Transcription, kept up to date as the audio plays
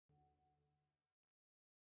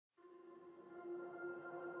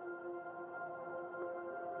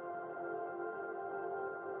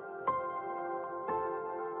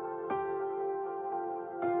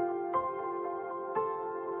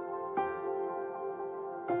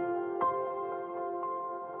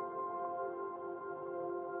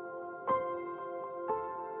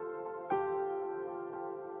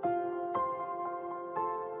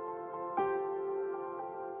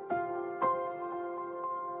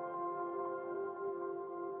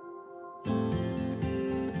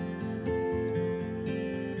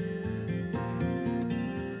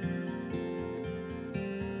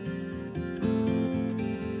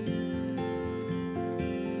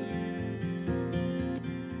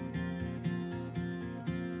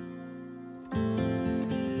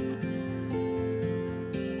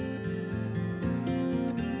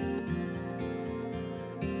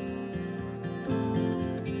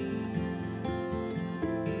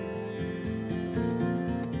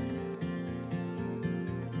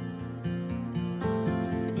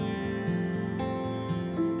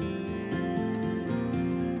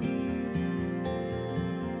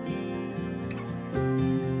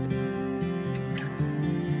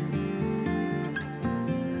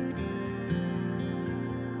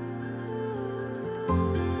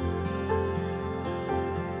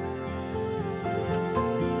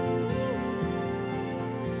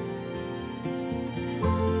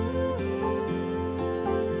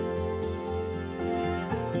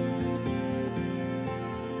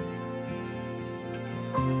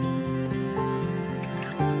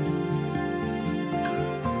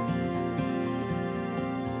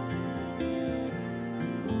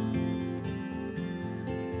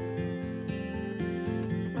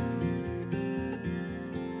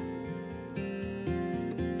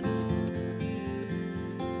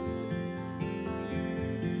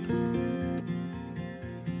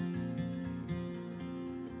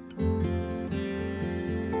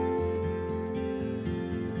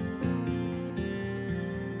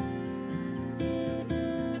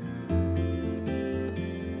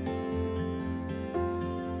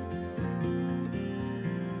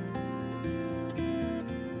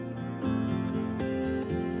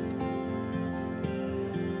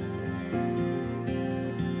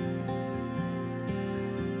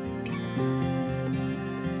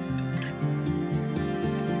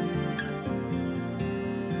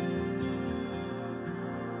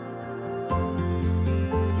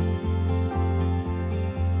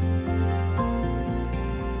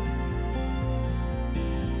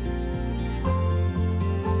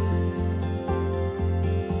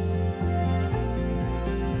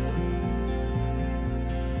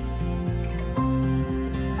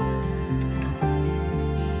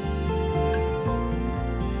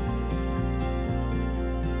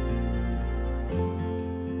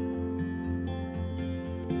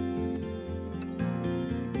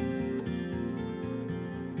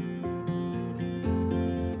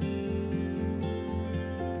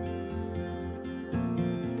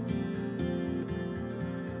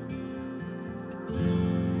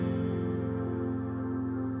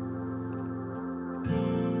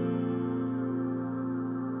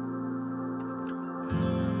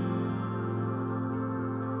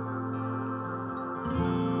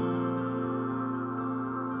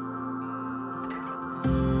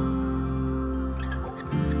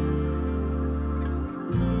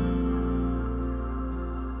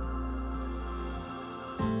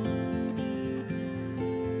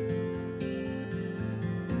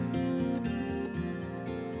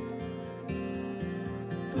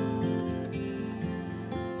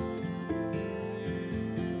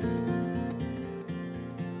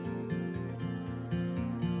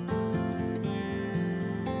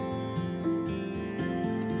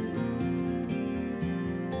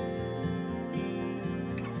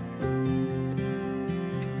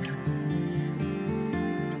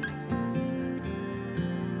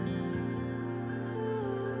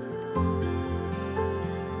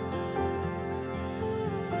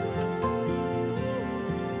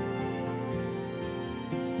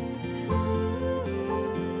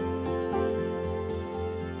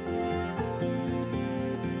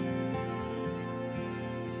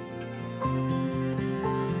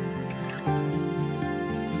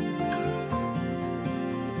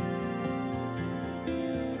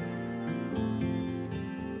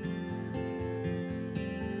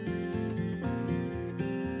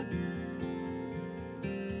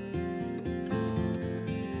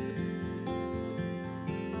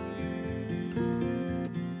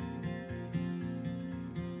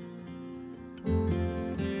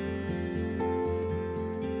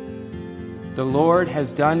The Lord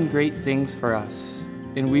has done great things for us,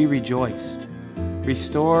 and we rejoiced.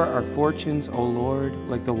 Restore our fortunes, O Lord,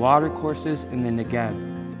 like the watercourses in the Negev.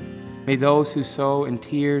 May those who sow in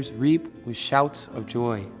tears reap with shouts of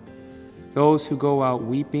joy. Those who go out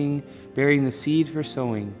weeping, bearing the seed for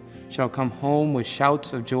sowing, shall come home with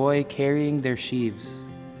shouts of joy, carrying their sheaves.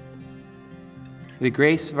 The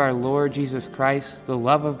grace of our Lord Jesus Christ, the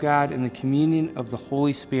love of God, and the communion of the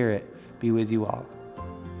Holy Spirit be with you all.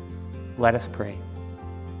 Let us pray.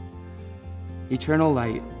 Eternal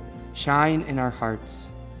light, shine in our hearts.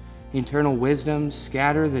 Eternal wisdom,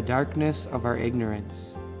 scatter the darkness of our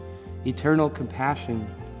ignorance. Eternal compassion,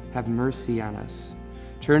 have mercy on us.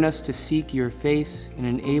 Turn us to seek your face and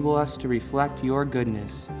enable us to reflect your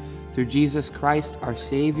goodness. Through Jesus Christ, our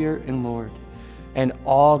Savior and Lord. And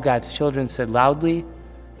all God's children said loudly,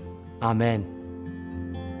 Amen.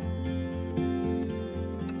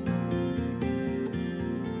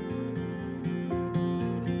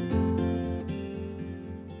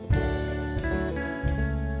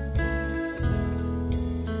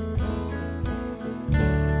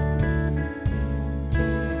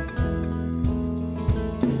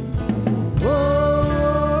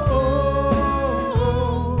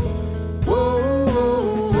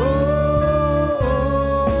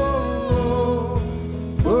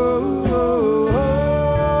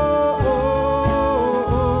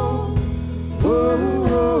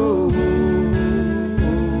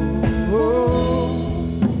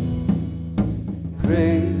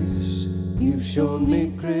 Shown me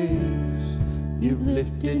grace, you've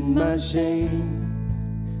lifted my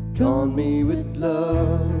shame, drawn me with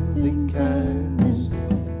loving kindness,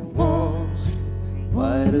 washed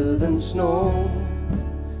whiter than snow.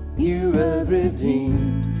 You have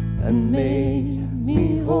redeemed and made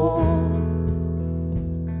me whole.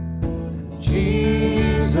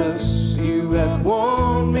 Jesus, you have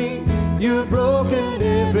won me, you've broken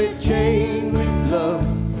every chain with love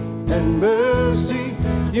and mercy.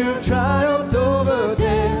 You've triumphed over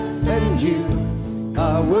death, and you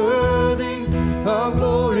are worthy of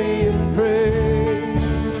glory and praise.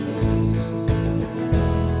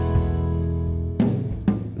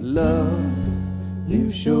 Love,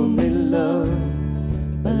 you've shown me love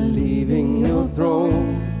by leaving your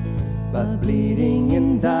throne, by bleeding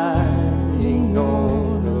and dying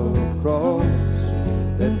on a cross,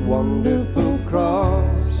 that wonderful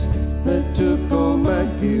cross that took all my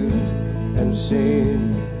guilt and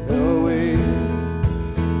sin away.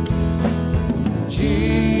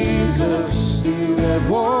 Jesus, you have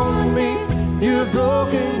won me, you've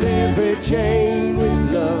broken every chain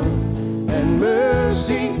with love and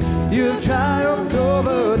mercy. You've triumphed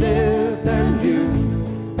over death, and you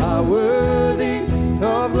are worthy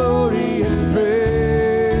of glory and praise.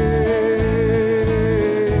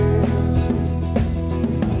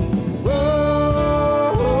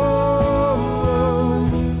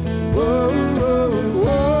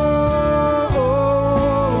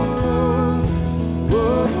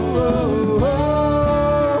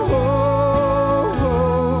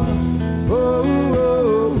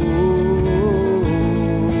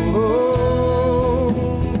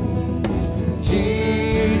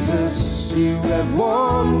 You have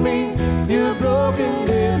won me, you've broken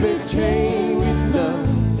every chain with love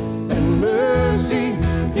and mercy.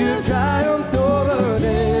 You've triumphed over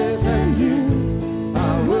death, and you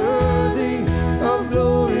are worthy of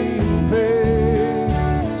glory and praise.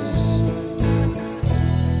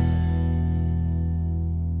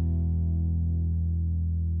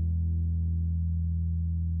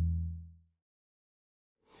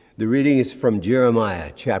 The reading is from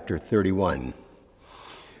Jeremiah chapter 31.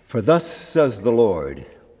 For thus says the Lord,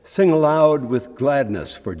 sing aloud with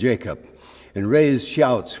gladness for Jacob, and raise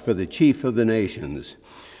shouts for the chief of the nations.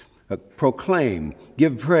 Proclaim,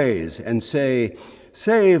 give praise, and say,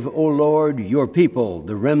 save, O Lord, your people,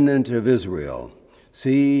 the remnant of Israel.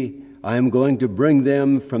 See, I am going to bring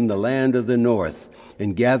them from the land of the north,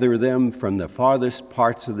 and gather them from the farthest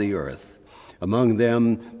parts of the earth. Among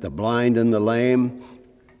them the blind and the lame,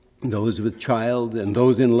 those with child and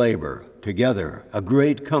those in labor. Together, a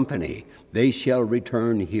great company, they shall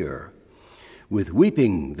return here. With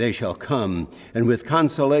weeping they shall come, and with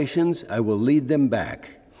consolations I will lead them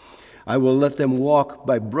back. I will let them walk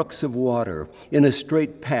by brooks of water, in a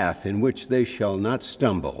straight path in which they shall not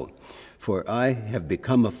stumble. For I have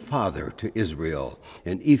become a father to Israel,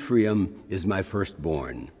 and Ephraim is my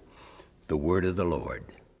firstborn. The word of the Lord.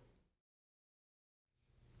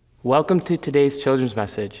 Welcome to today's children's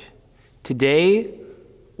message. Today,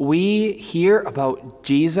 we hear about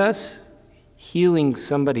Jesus healing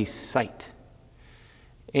somebody's sight.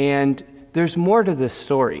 And there's more to this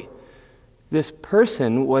story. This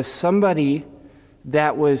person was somebody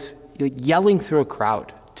that was yelling through a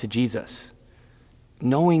crowd to Jesus,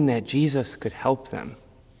 knowing that Jesus could help them.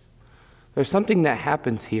 There's something that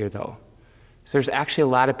happens here, though. So there's actually a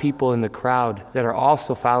lot of people in the crowd that are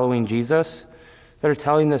also following Jesus that are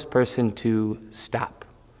telling this person to stop.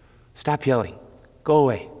 Stop yelling. Go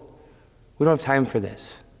away. We don't have time for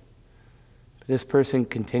this. But this person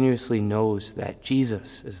continuously knows that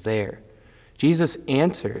Jesus is there. Jesus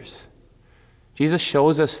answers. Jesus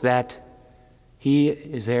shows us that he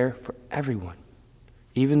is there for everyone,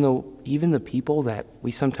 even the people that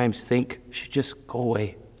we sometimes think should just go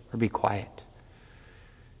away or be quiet.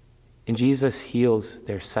 And Jesus heals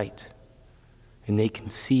their sight, and they can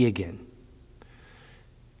see again.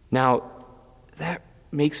 Now, that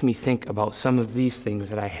makes me think about some of these things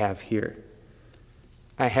that I have here.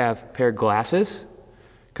 I have a pair of glasses,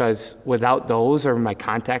 because without those or my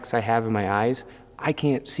contacts I have in my eyes, I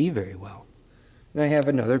can't see very well. And I have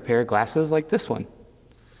another pair of glasses like this one.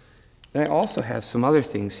 And I also have some other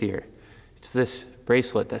things here. It's this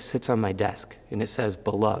bracelet that sits on my desk, and it says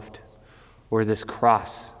beloved, or this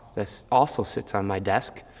cross that also sits on my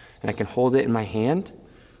desk, and I can hold it in my hand.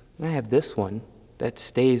 And I have this one that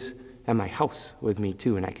stays at my house with me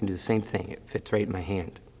too, and I can do the same thing. It fits right in my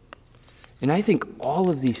hand. And I think all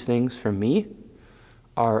of these things for me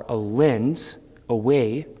are a lens, a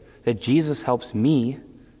way that Jesus helps me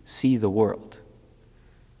see the world.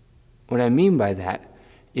 What I mean by that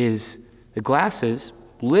is the glasses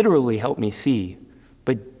literally help me see,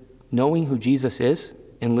 but knowing who Jesus is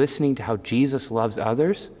and listening to how Jesus loves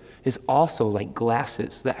others is also like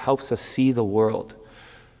glasses that helps us see the world,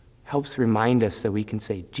 helps remind us that we can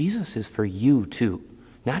say, Jesus is for you too,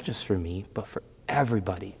 not just for me, but for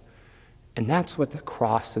everybody. And that's what the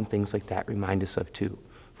cross and things like that remind us of too,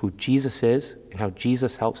 who Jesus is and how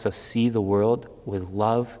Jesus helps us see the world with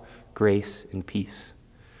love, grace, and peace.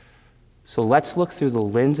 So let's look through the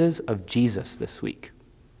lenses of Jesus this week.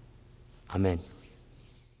 Amen.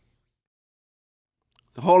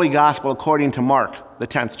 The Holy Gospel according to Mark, the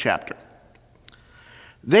 10th chapter.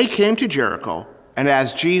 They came to Jericho, and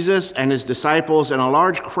as Jesus and his disciples and a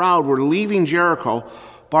large crowd were leaving Jericho,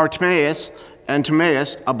 Bartimaeus and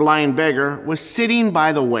Timaeus, a blind beggar, was sitting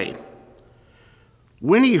by the way.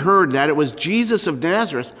 When he heard that it was Jesus of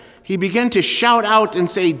Nazareth, he began to shout out and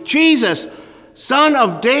say, Jesus, Son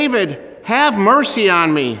of David, have mercy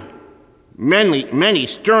on me. Many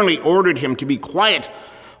sternly ordered him to be quiet,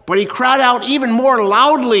 but he cried out even more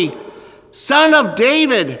loudly, Son of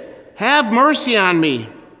David, have mercy on me.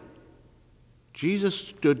 Jesus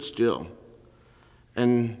stood still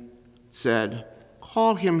and said,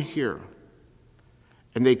 call him here.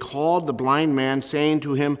 And they called the blind man, saying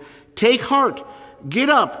to him, take heart, get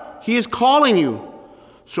up, he is calling you.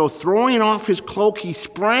 So throwing off his cloak, he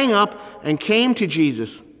sprang up and came to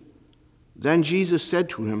Jesus. Then Jesus said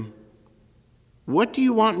to him, what do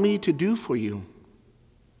you want me to do for you?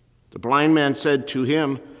 The blind man said to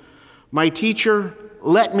him, my teacher,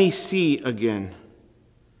 let me see again.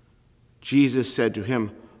 Jesus said to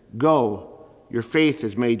him, go, your faith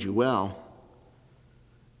has made you well.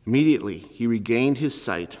 Immediately he regained his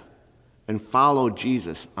sight and followed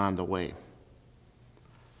Jesus on the way.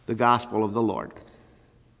 The Gospel of the Lord.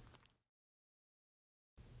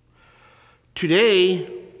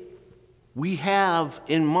 Today, we have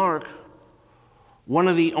in Mark one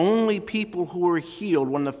of the only people who are healed,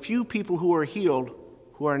 one of the few people who are healed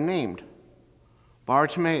who are named,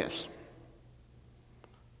 Bartimaeus.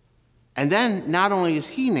 And then not only is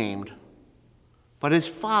he named, but his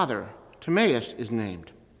father, Timaeus, is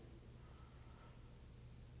named.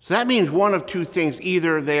 So that means one of two things.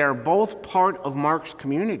 Either they are both part of Mark's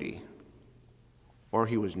community, or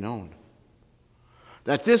he was known.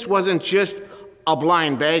 That this wasn't just a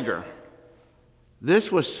blind beggar.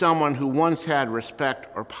 This was someone who once had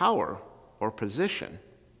respect or power or position.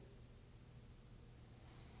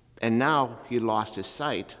 And now he lost his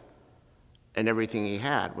sight, and everything he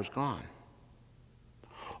had was gone.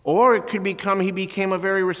 Or it could become he became a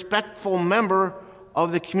very respectful member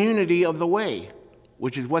of the community of the way,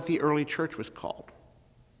 which is what the early church was called.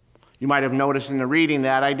 You might have noticed in the reading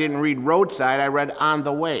that I didn't read roadside, I read on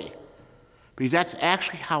the way, because that's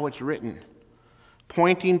actually how it's written,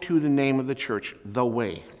 pointing to the name of the church, the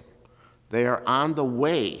way. They are on the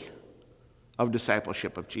way of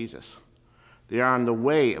discipleship of Jesus. They are on the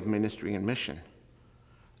way of ministry and mission.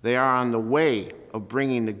 They are on the way of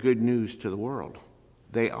bringing the good news to the world.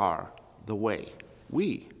 They are the way.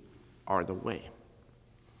 We are the way.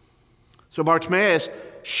 So Bartimaeus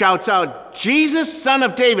shouts out, Jesus, Son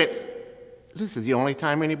of David. This is the only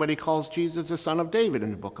time anybody calls Jesus the Son of David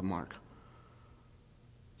in the book of Mark.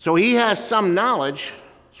 So he has some knowledge,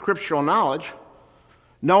 scriptural knowledge,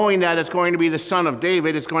 knowing that it's going to be the son of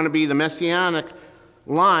David, it's going to be the messianic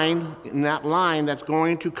line, in that line that's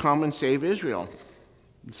going to come and save Israel,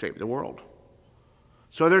 and save the world.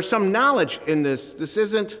 So there's some knowledge in this. This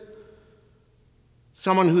isn't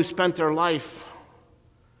someone who spent their life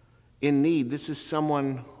in need. This is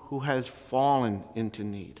someone who has fallen into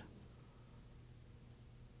need.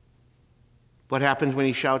 What happens when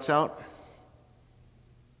he shouts out?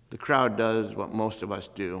 The crowd does what most of us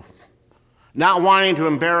do. Not wanting to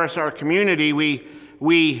embarrass our community,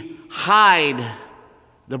 we hide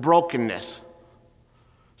the brokenness.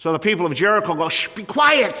 So the people of Jericho go, "Shh, be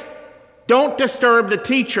quiet. Don't disturb the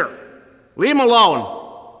teacher. Leave him alone."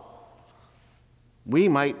 We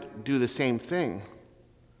might do the same thing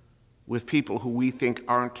with people who we think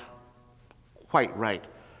aren't quite right.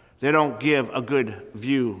 They don't give a good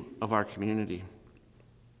view of our community.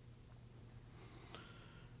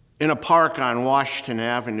 In a park on Washington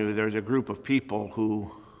Avenue, there's a group of people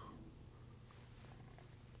who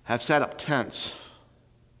have set up tents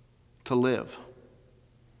to live.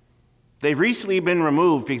 They've recently been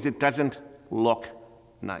removed because it doesn't look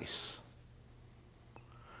nice.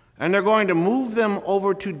 And they're going to move them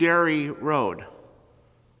over to Dairy Road,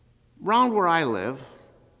 around where I live,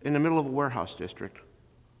 in the middle of a warehouse district,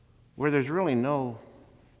 where there's really no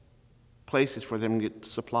places for them to get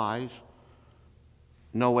supplies,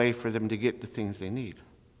 no way for them to get the things they need.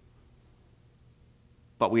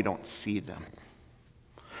 But we don't see them.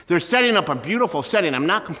 They're setting up a beautiful setting. I'm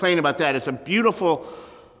not complaining about that. It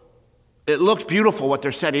looks beautiful what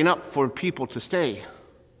they're setting up for people to stay.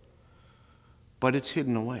 But it's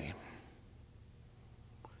hidden away.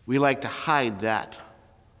 We like to hide that,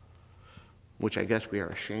 which I guess we are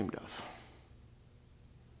ashamed of.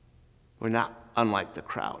 We're not unlike the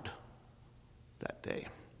crowd that day.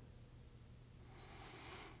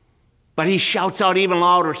 But he shouts out even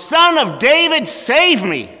louder, "Son of David, save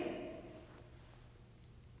me!"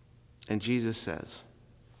 And Jesus says,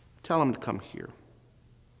 "Tell him to come here.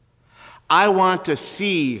 I want to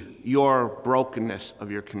see your brokenness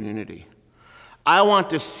of your community. I want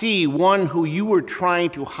to see one who you were trying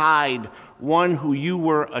to hide, one who you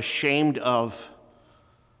were ashamed of.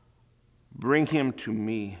 Bring him to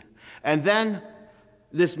me." And then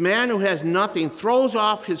this man who has nothing throws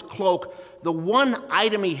off his cloak, the one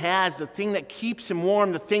item he has, the thing that keeps him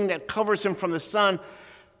warm, the thing that covers him from the sun.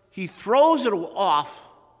 He throws it off,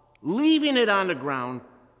 leaving it on the ground,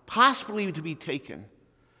 possibly to be taken,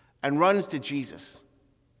 and runs to Jesus.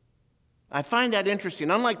 I find that interesting.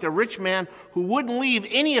 Unlike the rich man who wouldn't leave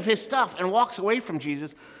any of his stuff and walks away from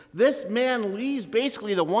Jesus, this man leaves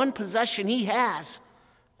basically the one possession he has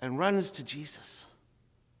and runs to Jesus.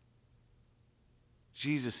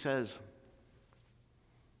 Jesus says,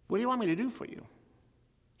 "What do you want me to do for you?"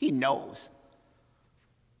 He knows,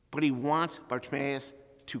 but he wants Bartimaeus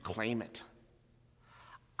to claim it.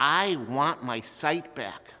 I want my sight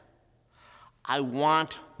back. I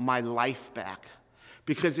want my life back.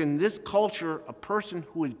 Because in this culture, a person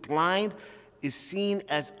who is blind is seen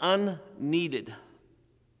as unneeded,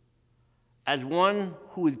 as one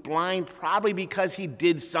who is blind probably because he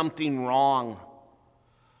did something wrong.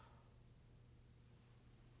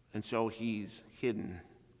 And so he's hidden.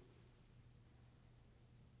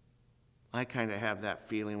 I kind of have that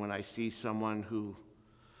feeling when I see someone who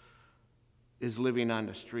is living on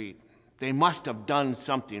the street. They must have done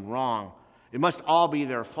something wrong. It must all be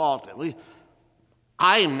their fault. At least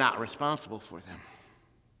I am not responsible for them.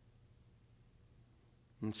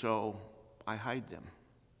 And so I hide them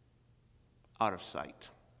out of sight.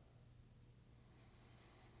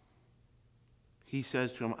 He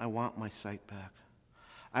says to him, "I want my sight back.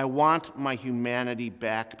 I want my humanity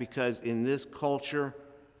back, because in this culture,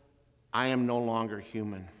 I am no longer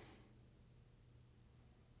human."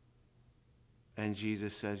 And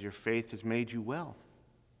Jesus says, "Your faith has made you well.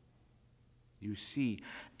 You see."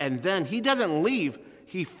 And then he doesn't leave.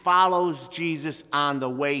 He follows Jesus on the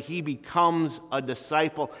way. He becomes a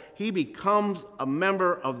disciple. He becomes a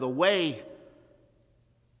member of the way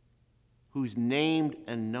who's named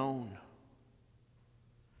and known.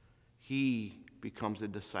 He becomes a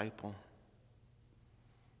disciple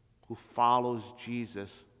who follows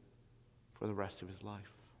Jesus for the rest of his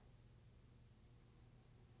life.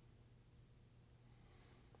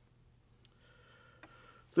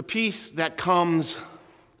 The peace that comes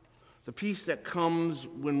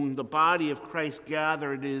when the body of Christ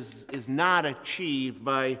gathered is not achieved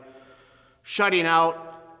by shutting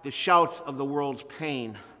out the shouts of the world's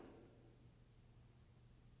pain.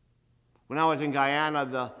 When I was in Guyana,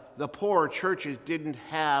 the poorer churches didn't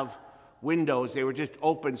have windows. They were just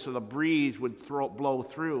open so the breeze would blow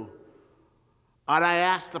through. And I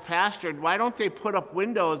asked the pastor, why don't they put up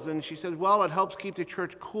windows? And she said, well, it helps keep the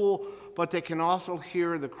church cool, but they can also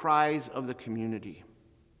hear the cries of the community.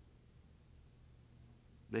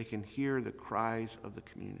 They can hear the cries of the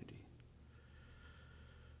community.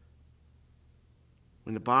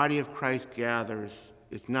 When the body of Christ gathers,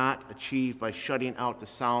 it's not achieved by shutting out the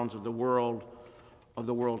sounds of the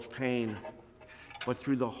world's pain, but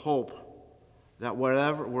through the hope that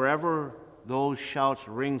wherever those shouts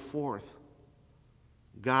ring forth,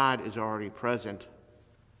 God is already present,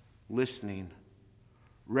 listening,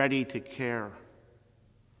 ready to care,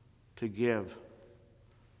 to give,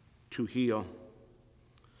 to heal.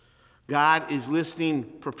 God is listening,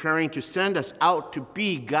 preparing to send us out to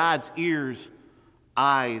be God's ears,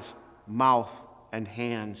 eyes, mouth, and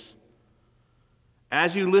hands.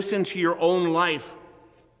 As you listen to your own life,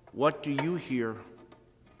 what do you hear?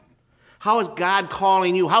 How is God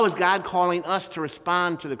calling you? How is God calling us to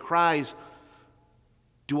respond to the cries?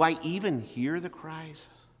 Do I even hear the cries?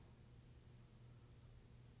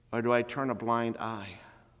 Or do I turn a blind eye?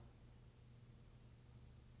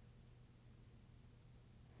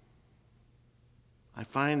 I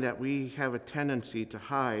find that we have a tendency to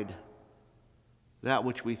hide that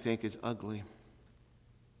which we think is ugly,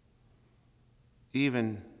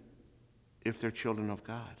 even if they're children of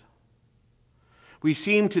God. I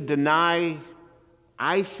seem to deny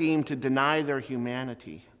their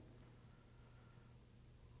humanity,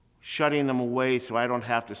 shutting them away so I don't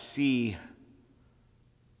have to see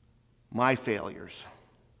my failures,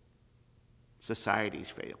 society's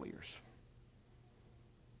failures.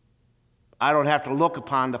 I don't have to look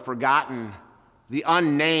upon the forgotten, the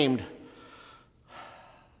unnamed,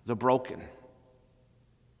 the broken.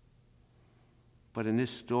 But in this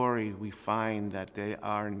story, we find that they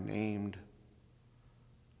are named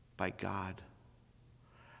by God.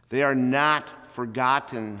 They are not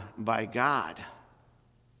forgotten by God.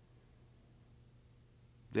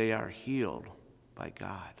 They are healed by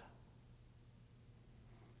God.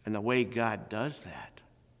 And the way God does that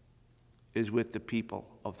is with the people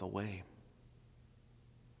of the way.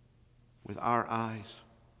 With our eyes,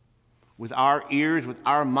 with our ears, with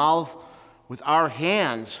our mouth, with our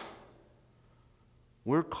hands.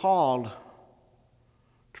 We're called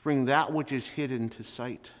to bring that which is hidden to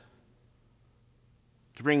sight,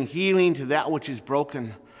 to bring healing to that which is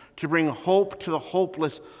broken, to bring hope to the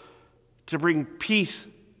hopeless, to bring peace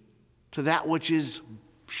to that which is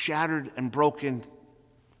shattered and broken,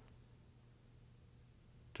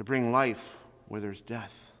 to bring life where there's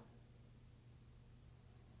death.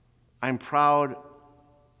 I'm proud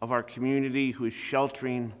of our community who is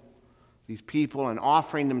sheltering these people and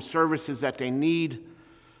offering them services that they need.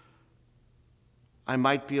 I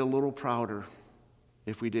might be a little prouder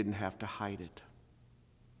if we didn't have to hide it.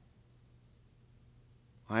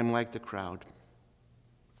 I'm like the crowd.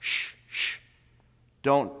 Shh, shh.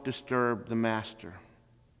 Don't disturb the master.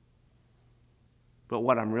 But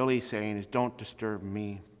what I'm really saying is don't disturb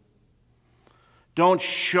me. Don't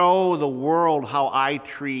show the world how I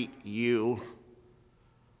treat you.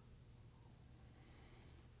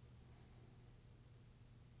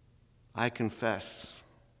 I confess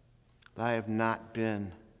that I have not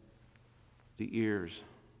been the ears,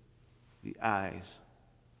 the eyes,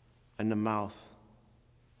 and the mouth,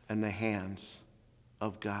 and the hands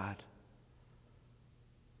of God.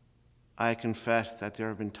 I confess that there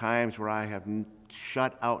have been times where I have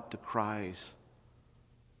shut out the cries.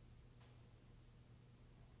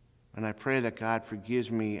 And I pray that God forgives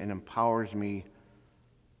me and empowers me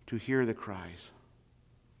to hear the cries,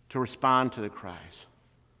 to respond to the cries,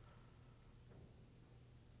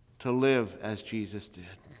 to live as Jesus did.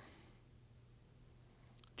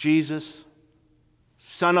 Jesus,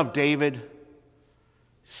 Son of David,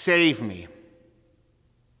 save me.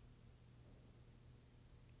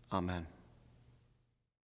 Amen.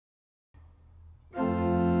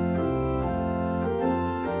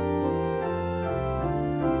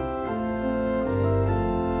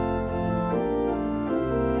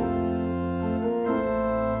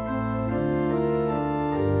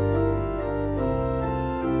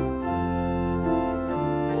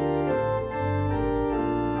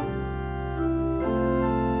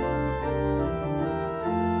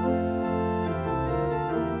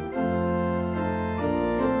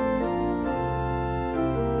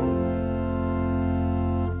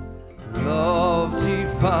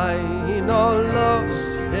 Divine, all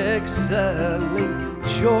love's excelling,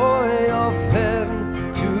 joy of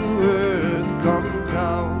heaven to earth come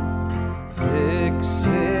down, fix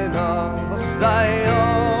in us thy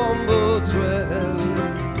humble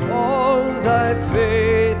dwelling, all thy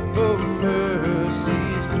faithful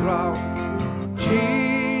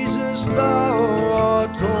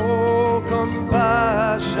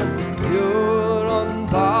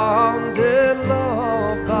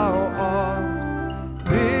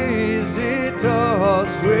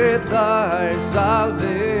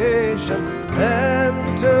salvation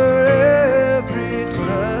enter every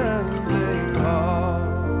trembling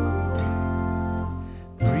heart.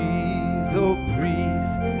 Breathe, oh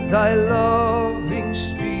breathe, thy loving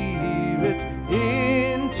spirit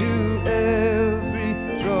into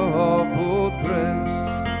every troubled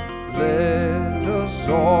breast. Let us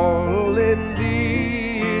all in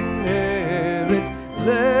thee inherit,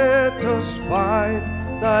 let us find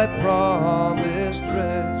thy promised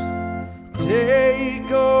rest. Take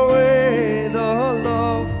away the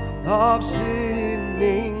love of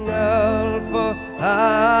sinning Alpha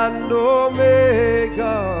and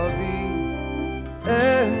Omega be,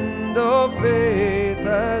 end of faith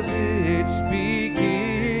as its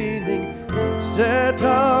beginning, set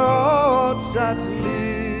our hearts at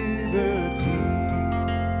liberty.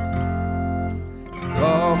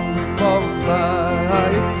 Come,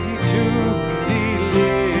 Almighty, to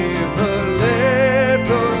deliver, let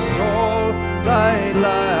us all thy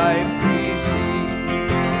life receive,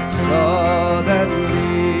 so that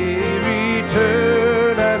we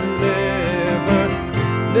return and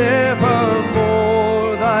never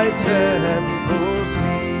more thy temples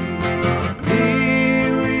leave. Thee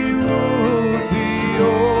we would be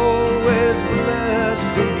always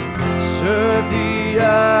blessing, serve thee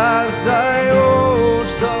as thy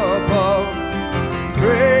host above,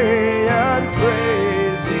 pray and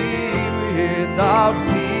praise thee without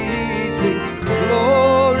ceasing,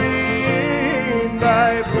 glory in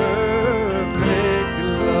thy perfect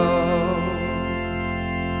love.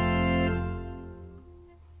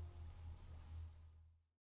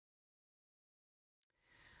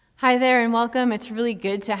 Hi there and welcome. It's really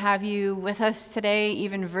good to have you with us today,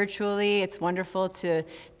 even virtually. It's wonderful to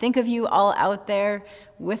think of you all out there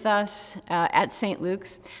with us at St.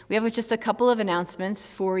 Luke's. We have just a couple of announcements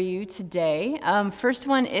for you today. First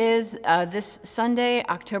one is this Sunday,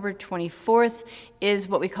 October 24th, is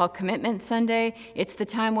what we call Commitment Sunday. It's the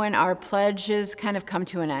time when our pledges kind of come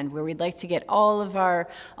to an end, where we'd like to get all of our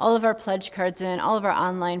pledge cards in, all of our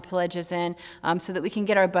online pledges in, so that we can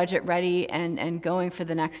get our budget ready and going for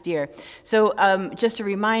the next year. So just a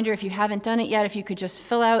reminder, if you haven't done it yet, if you could just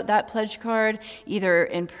fill out that pledge card, either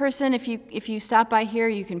in person, if you stop by here,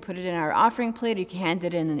 you can put it in our offering plate, or you can hand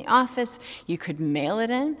it in the office, you could mail it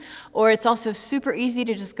in, or it's also super easy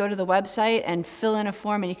to just go to the website and fill in a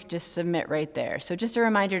form and you can just submit right there. So just a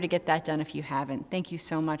reminder to get that done if you haven't. Thank you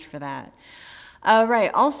so much for that.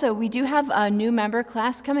 Right, also we do have a new member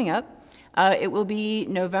class coming up. It will be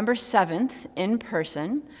November 7th in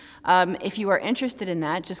person. If you are interested in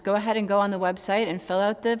that, just go ahead and go on the website and fill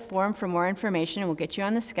out the form for more information, and we'll get you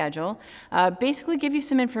on the schedule. Basically give you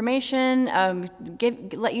some information,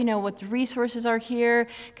 let you know what the resources are here,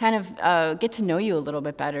 kind of get to know you a little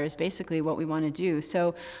bit better is basically what we want to do.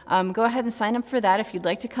 So go ahead and sign up for that if you'd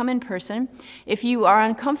like to come in person. If you are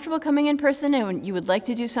uncomfortable coming in person and you would like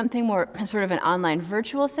to do something more sort of an online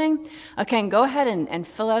virtual thing, again, go ahead and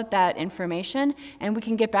fill out that information, and we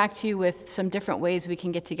can get back to you with some different ways we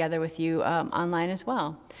can get together with you online as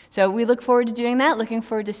well. So we look forward to doing that, looking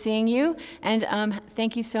forward to seeing you, and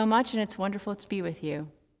thank you so much, and it's wonderful to be with you.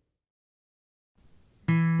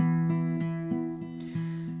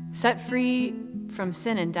 Set free from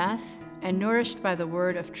sin and death, and nourished by the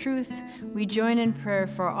word of truth, we join in prayer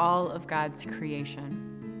for all of God's creation.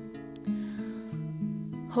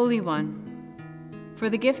 Holy One, for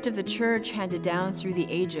the gift of the church handed down through the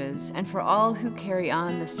ages, and for all who carry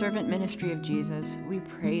on the servant ministry of Jesus, we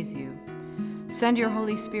praise you. Send your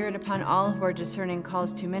Holy Spirit upon all who are discerning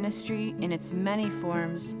calls to ministry in its many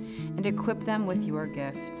forms, and equip them with your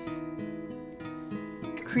gifts.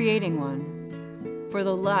 Creating One, for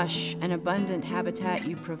the lush and abundant habitat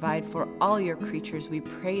you provide for all your creatures, we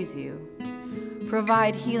praise you.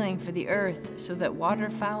 Provide healing for the earth so that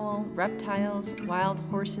waterfowl, reptiles, wild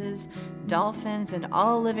horses, dolphins, and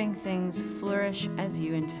all living things flourish as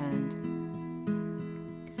you intend.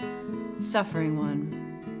 Suffering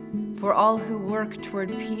One, for all who work toward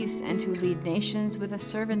peace and who lead nations with a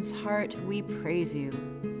servant's heart, we praise you.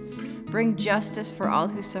 Bring justice for all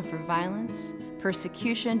who suffer violence,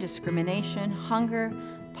 persecution, discrimination, hunger,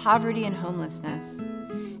 poverty, and homelessness,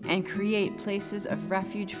 and create places of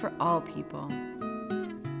refuge for all people.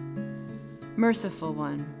 Merciful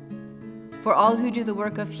One, for all who do the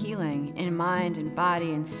work of healing in mind and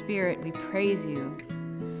body and spirit, we praise you.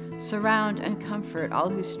 Surround and comfort all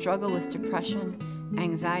who struggle with depression,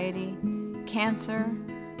 anxiety, cancer,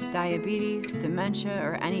 diabetes, dementia,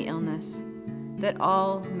 or any illness, that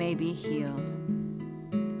all may be healed.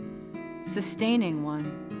 Sustaining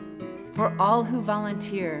One, for all who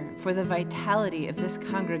volunteer for the vitality of this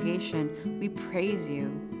congregation, we praise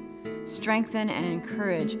you. Strengthen and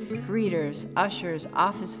encourage greeters, ushers,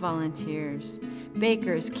 office volunteers,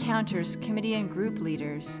 bakers, counters, committee and group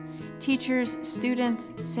leaders, teachers,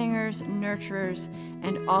 students, singers, nurturers,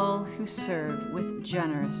 and all who serve with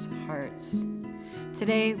generous hearts.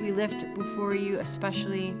 Today we lift before you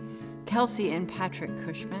especially Kelsey and Patrick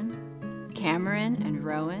Cushman, Cameron and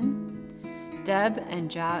Rowan, Deb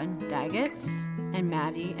and John Daggetts, and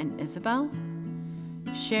Maddie and Isabel,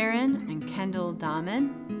 Sharon and Kendall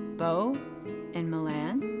Dahman, Bo and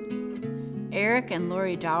Milan, Eric and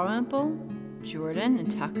Lori Dalrymple, Jordan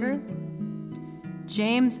and Tucker,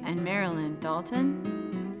 James and Marilyn Dalton,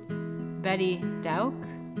 Betty Dauk,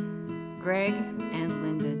 Greg and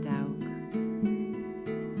Linda Dauk.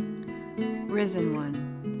 Risen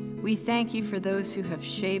One, we thank you for those who have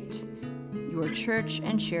shaped your church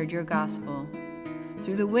and shared your gospel.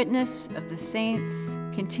 Through the witness of the saints,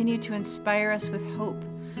 continue to inspire us with hope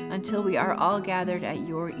until we are all gathered at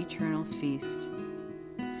your eternal feast.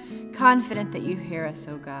 Confident that you hear us,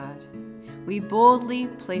 O God, we boldly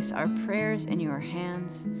place our prayers in your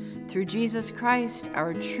hands through Jesus Christ,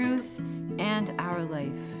 our truth and our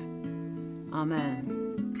life. Amen.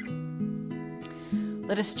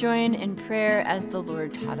 Let us join in prayer as the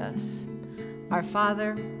Lord taught us. Our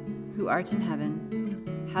Father, who art in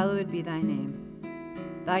heaven, hallowed be thy name.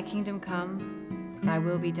 Thy kingdom come, thy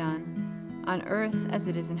will be done, on earth as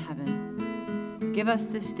it is in heaven. Give us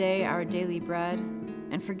this day our daily bread,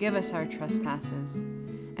 and forgive us our trespasses,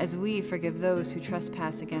 as we forgive those who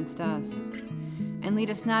trespass against us. And lead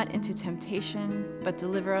us not into temptation, but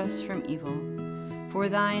deliver us from evil. For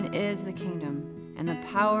thine is the kingdom, and the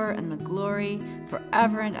power, and the glory,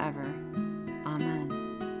 forever and ever. Amen.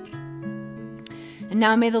 And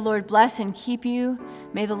now may the Lord bless and keep you.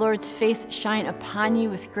 May the Lord's face shine upon you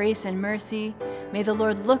with grace and mercy. May the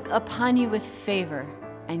Lord look upon you with favor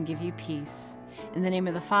and give you peace. In the name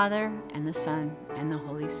of the Father, and the Son, and the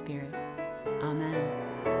Holy Spirit.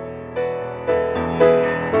 Amen.